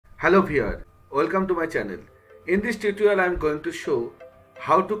Hello viewer, welcome to my channel. In this tutorial I am going to show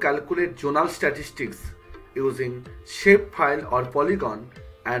how to calculate zonal statistics using shapefile or polygon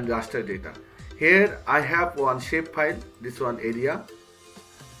and raster data. Here I have one shapefile, this one area,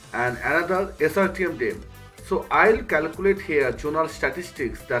 and another SRTM DEM. So I'll calculate here zonal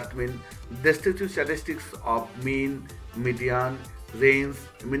statistics, that means descriptive statistics of mean, median, range,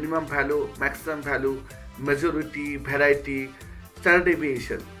 minimum value, maximum value, majority, variety, standard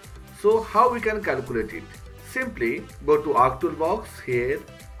deviation. So how we can calculate it? Simply go to Arc Toolbox. Here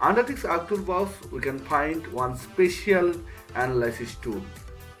under this Arc Toolbox we can find one special analysis tool,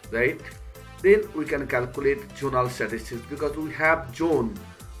 right? Then we can calculate zonal statistics because we have zone,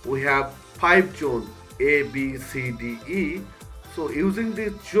 we have 5 zone A, B, C, D, E. So using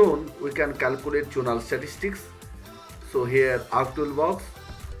this zone we can calculate zonal statistics. So here Arc Toolbox,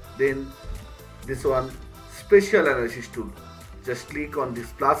 then this one special analysis tool. Just click on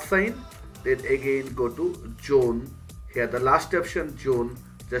this plus sign, then again go to zone. Here the last option zone,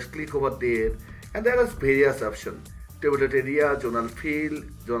 just click over there, and there is various options: tablet area, zonal field,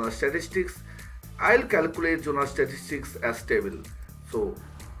 zonal statistics. I'll calculate zonal statistics as table, so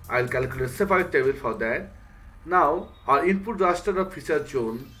I'll calculate separate table for that. Now our input raster of feature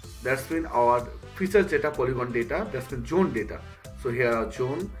zone, that's mean our feature data, polygon data, that's mean zone data. So here are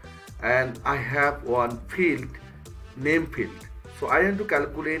zone, and I have one field, name field. So I want to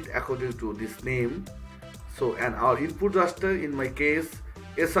calculate according to this name. So and our input raster, in my case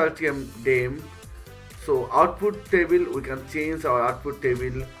SRTM DEM. So output table, we can change our output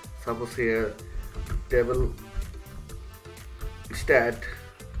table. Suppose here table stat,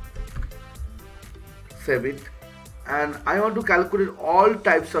 save it, and I want to calculate all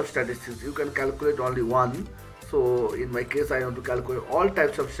types of statistics. You can calculate only one. So in my case I want to calculate all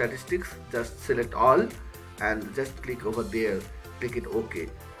types of statistics. Just select all and just click over there, click it OK.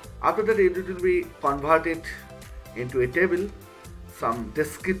 After that it will be converted into a table. Some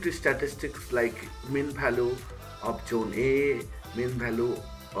descriptive statistics like mean value of zone A, mean value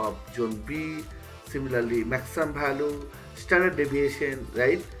of zone B, similarly maximum value, standard deviation,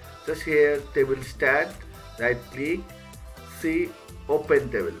 right? Just here table stat, right click, see open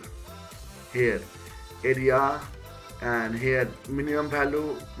table. Here area, and here minimum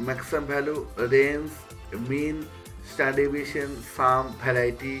value, maximum value, range, mean, standard deviation, sum,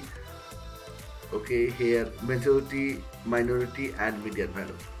 variety. Okay, here majority, minority, and median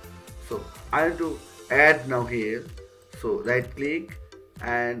value. So I want to add now here. So right click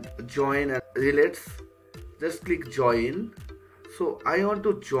and join and relates. Just click join. So I want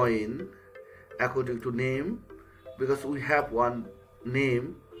to join according to name because we have one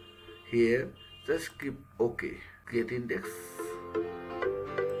name here. Just keep OK. Create index.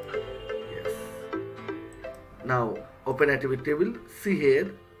 Yes. Now open attribute table. See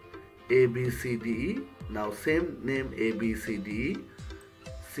here A, B, C, D, E. Now same name A, B, C, D, E.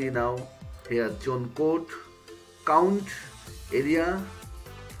 See now here zone code, count, area,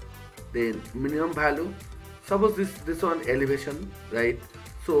 then minimum value. Suppose this one elevation, right?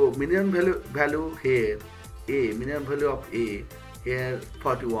 So minimum value here A, minimum value of A here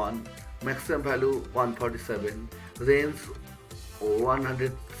 41, maximum value 147, range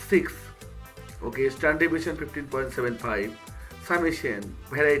 106. Okay, standard deviation 15.75, summation,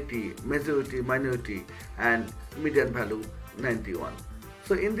 variety, majority, minority, and median value 91.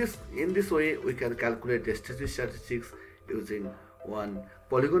 So in this way we can calculate the statistics using one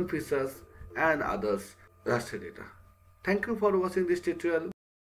polygon features and others raster data. Thank you for watching this tutorial.